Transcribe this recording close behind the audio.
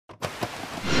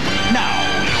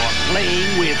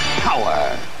playing with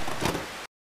power.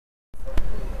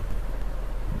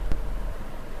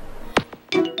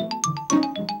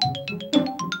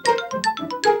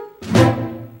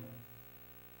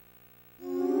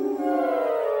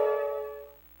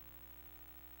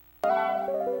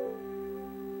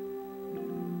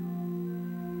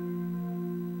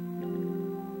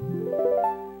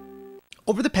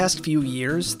 Over the past few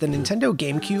years, the Nintendo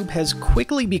GameCube has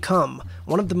quickly become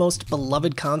one of the most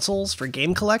beloved consoles for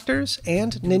game collectors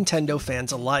and Nintendo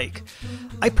fans alike.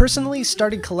 I personally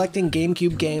started collecting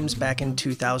GameCube games back in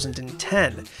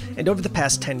 2010, and over the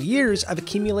past 10 years, I've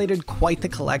accumulated quite the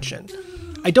collection.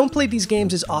 I don't play these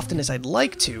games as often as I'd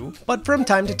like to, but from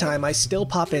time to time I still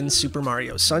pop in Super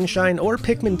Mario Sunshine or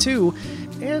Pikmin 2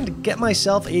 and get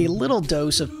myself a little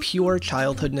dose of pure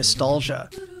childhood nostalgia.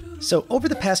 So over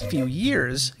the past few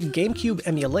years, GameCube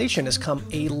emulation has come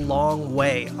a long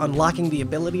way, unlocking the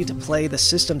ability to play the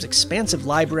system's expansive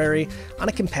library on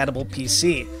a compatible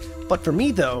PC. But for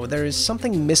me though, there is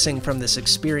something missing from this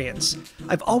experience.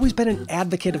 I've always been an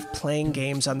advocate of playing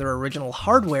games on their original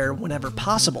hardware whenever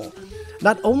possible.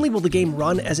 Not only will the game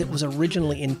run as it was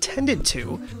originally intended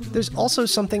to, there's also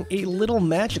something a little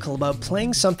magical about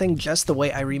playing something just the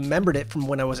way I remembered it from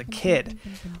when I was a kid.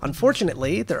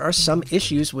 Unfortunately, there are some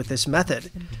issues with this method.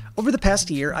 Over the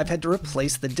past year, I've had to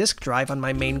replace the disk drive on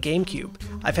my main GameCube.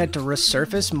 I've had to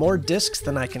resurface more disks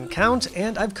than I can count,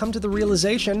 and I've come to the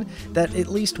realization that at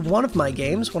least one of my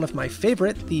games, one of my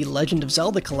favorite, the Legend of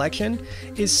Zelda collection,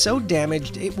 is so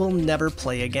damaged it will never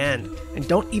play again. And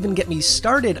don't even get me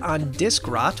started on disk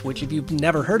rot, which if you've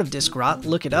never heard of disk rot,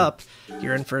 look it up.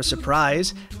 You're in for a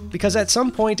surprise, because at some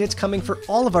point it's coming for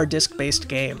all of our disk-based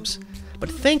games. But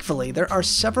thankfully, there are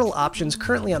several options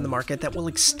currently on the market that will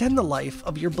extend the life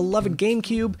of your beloved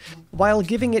GameCube while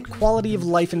giving it quality of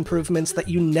life improvements that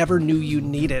you never knew you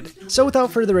needed. So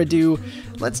without further ado,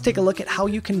 let's take a look at how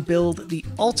you can build the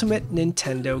ultimate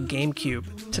Nintendo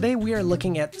GameCube. Today we are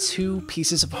looking at two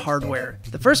pieces of hardware.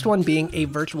 The first one being a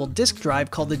virtual disk drive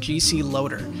called the GC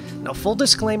Loader. Now full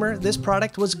disclaimer, this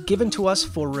product was given to us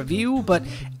for review, but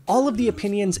all of the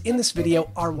opinions in this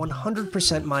video are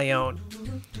 100% my own.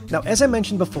 Now, as I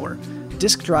mentioned before,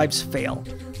 disk drives fail.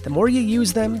 The more you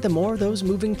use them, the more those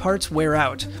moving parts wear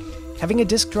out. Having a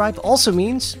disk drive also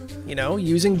means,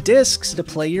 using disks to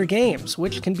play your games,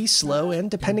 which can be slow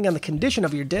and, depending on the condition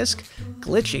of your disk,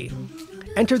 glitchy.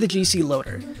 Enter the GC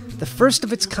Loader, the first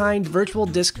of its kind virtual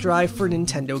disk drive for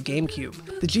Nintendo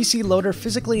GameCube. The GC Loader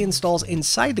physically installs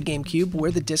inside the GameCube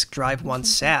where the disk drive once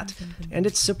sat, and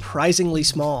it's surprisingly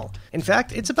small. In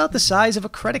fact, it's about the size of a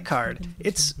credit card.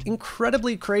 It's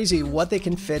incredibly crazy what they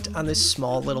can fit on this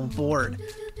small little board.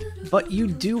 But you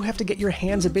do have to get your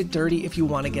hands a bit dirty if you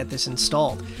want to get this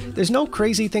installed. There's no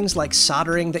crazy things like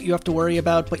soldering that you have to worry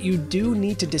about, but you do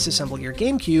need to disassemble your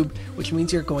GameCube, which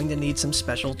means you're going to need some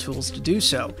special tools to do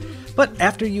so. But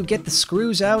after you get the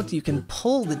screws out, you can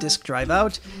pull the disk drive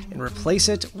out and replace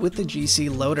it with the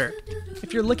GC Loader.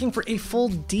 If you're looking for a full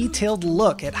detailed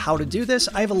look at how to do this,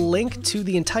 I have a link to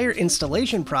the entire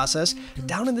installation process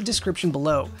down in the description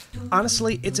below.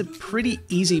 Honestly, it's a pretty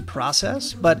easy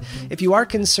process, but if you are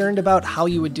concerned about how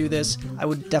you would do this, I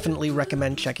would definitely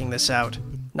recommend checking this out.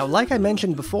 Now, like I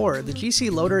mentioned before, the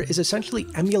GC Loader is essentially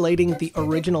emulating the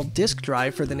original disk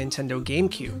drive for the Nintendo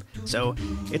GameCube. So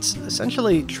it's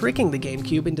essentially tricking the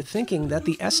GameCube into thinking that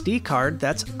the SD card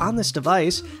that's on this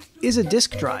device is a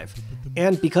disk drive.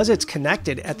 And because it's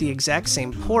connected at the exact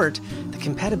same port, the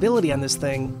compatibility on this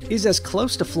thing is as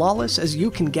close to flawless as you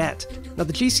can get. Now,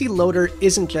 the GC Loader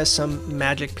isn't just some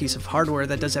magic piece of hardware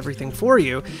that does everything for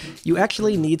you. You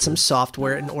actually need some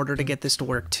software in order to get this to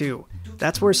work too.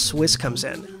 That's where Swiss comes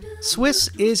in. Swiss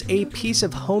is a piece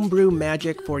of homebrew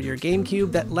magic for your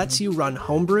GameCube that lets you run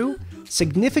homebrew,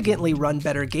 significantly run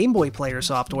better Game Boy Player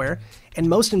software, and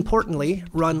most importantly,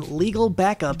 run legal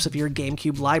backups of your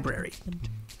GameCube library.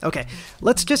 Okay,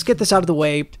 let's just get this out of the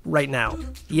way right now.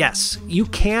 Yes, you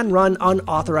can run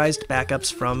unauthorized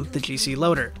backups from the GC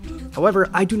Loader. However,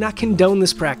 I do not condone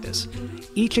this practice.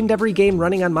 Each and every game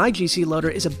running on my GC Loader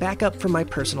is a backup from my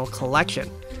personal collection.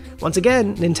 Once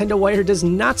again, Nintendo Wire does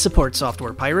not support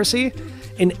software piracy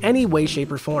in any way,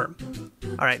 shape, or form.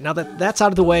 Alright, now that that's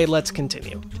out of the way, let's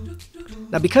continue.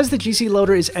 Now, because the GC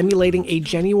Loader is emulating a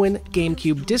genuine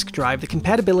GameCube disk drive, the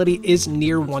compatibility is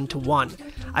near 1-to-1.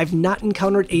 I've not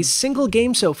encountered a single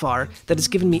game so far that has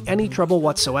given me any trouble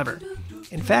whatsoever.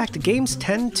 In fact, games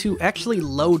tend to actually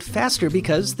load faster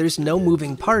because there's no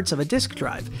moving parts of a disk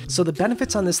drive, so the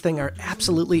benefits on this thing are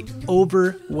absolutely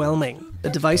overwhelming. The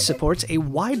device supports a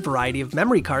wide variety of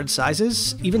memory card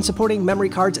sizes, even supporting memory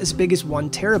cards as big as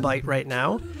 1 terabyte right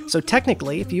now. So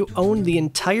technically, if you own the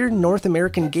entire North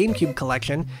American GameCube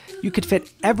collection, you could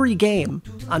fit every game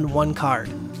on one card.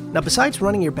 Now, besides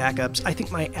running your backups, I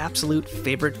think my absolute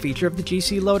favorite feature of the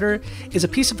GC Loader is a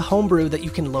piece of homebrew that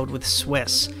you can load with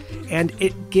Swiss. And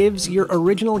it gives your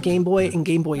original Game Boy and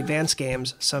Game Boy Advance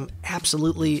games some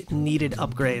absolutely needed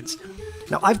upgrades.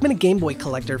 Now, I've been a Game Boy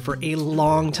collector for a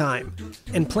long time,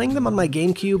 and playing them on my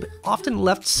GameCube often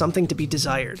left something to be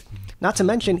desired. Not to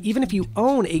mention, even if you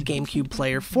own a GameCube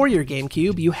player for your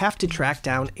GameCube, you have to track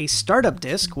down a startup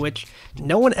disc, which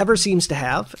no one ever seems to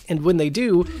have, and when they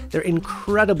do, they're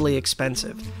incredibly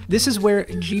expensive. This is where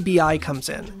GBI comes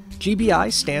in.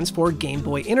 GBI stands for Game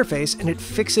Boy Interface, and it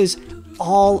fixes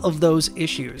all of those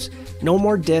issues. No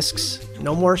more discs,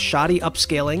 no more shoddy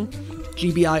upscaling.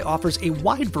 GBI offers a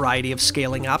wide variety of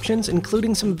scaling options,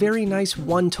 including some very nice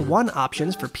 1-to-1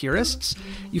 options for purists.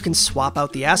 You can swap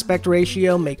out the aspect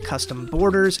ratio, make custom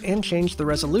borders, and change the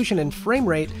resolution and frame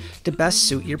rate to best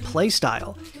suit your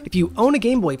playstyle. If you own a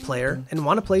Game Boy player and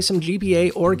want to play some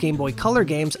GBA or Game Boy Color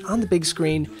games on the big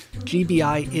screen,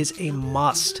 GBI is a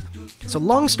must. So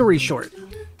long story short,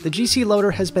 the GC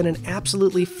Loader has been an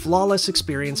absolutely flawless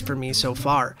experience for me so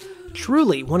far.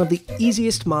 Truly one of the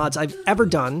easiest mods I've ever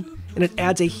done, and it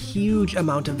adds a huge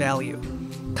amount of value.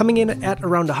 Coming in at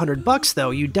around $100 though,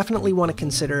 you definitely want to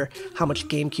consider how much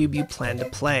GameCube you plan to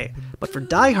play. But for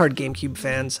die-hard GameCube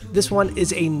fans, this one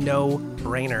is a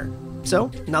no-brainer.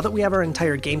 So, now that we have our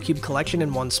entire GameCube collection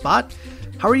in one spot,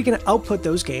 how are you going to output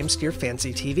those games to your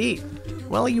fancy TV?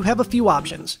 Well, you have a few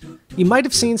options. You might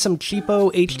have seen some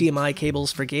cheapo HDMI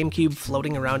cables for GameCube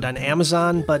floating around on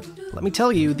Amazon, but let me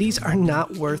tell you, these are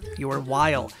not worth your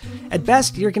while. At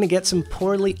best, you're going to get some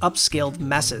poorly upscaled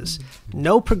messes.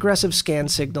 No progressive scan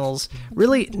signals,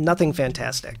 really nothing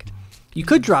fantastic. You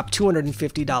could drop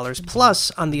 $250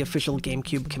 plus on the official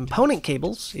GameCube component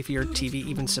cables, if your TV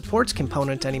even supports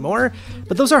component anymore,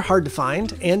 but those are hard to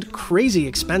find and crazy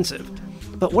expensive.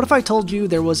 But what if I told you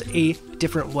there was a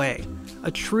different way? A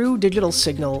true digital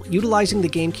signal utilizing the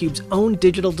GameCube's own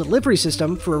digital delivery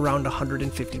system for around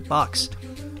 $150.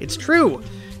 It's true!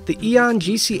 The EON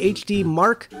GCHD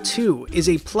Mark II is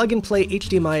a plug-and-play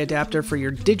HDMI adapter for your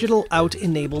digital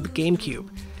out-enabled GameCube.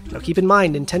 Now keep in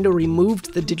mind, Nintendo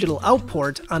removed the digital out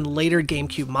port on later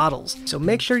GameCube models, so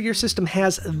make sure your system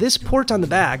has this port on the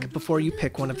back before you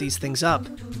pick one of these things up.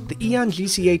 The EON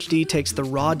GCHD takes the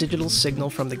raw digital signal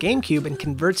from the GameCube and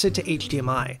converts it to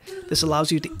HDMI. This allows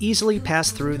you to easily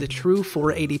pass through the true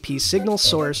 480p signal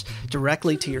source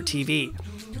directly to your TV.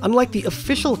 Unlike the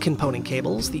official component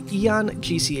cables, the EON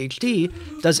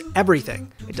GCHD does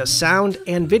everything. It does sound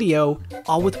and video,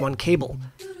 all with one cable.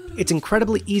 It's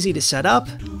incredibly easy to set up,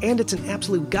 and it's an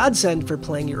absolute godsend for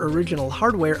playing your original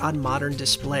hardware on modern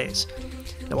displays.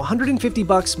 Now,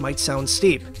 $150 might sound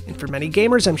steep, and for many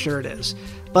gamers I'm sure it is,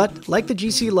 but like the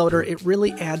GC Loader, it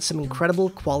really adds some incredible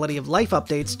quality of life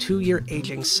updates to your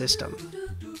aging system.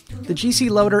 The GC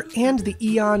Loader and the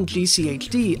EON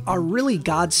GCHD are really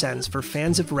godsends for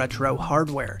fans of retro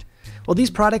hardware. While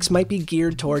these products might be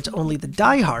geared towards only the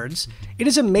diehards, it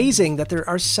is amazing that there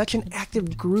are such an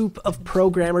active group of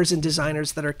programmers and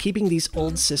designers that are keeping these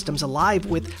old systems alive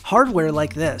with hardware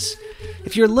like this.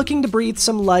 If you're looking to breathe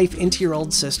some life into your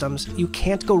old systems, you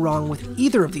can't go wrong with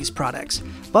either of these products.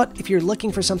 But if you're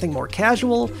looking for something more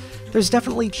casual, there's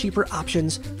definitely cheaper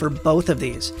options for both of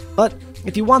these. But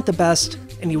if you want the best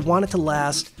and you want it to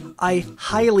last, I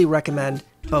highly recommend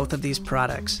both of these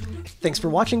products. Thanks for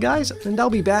watching, guys, and I'll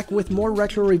be back with more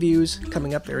retro reviews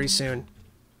coming up very soon.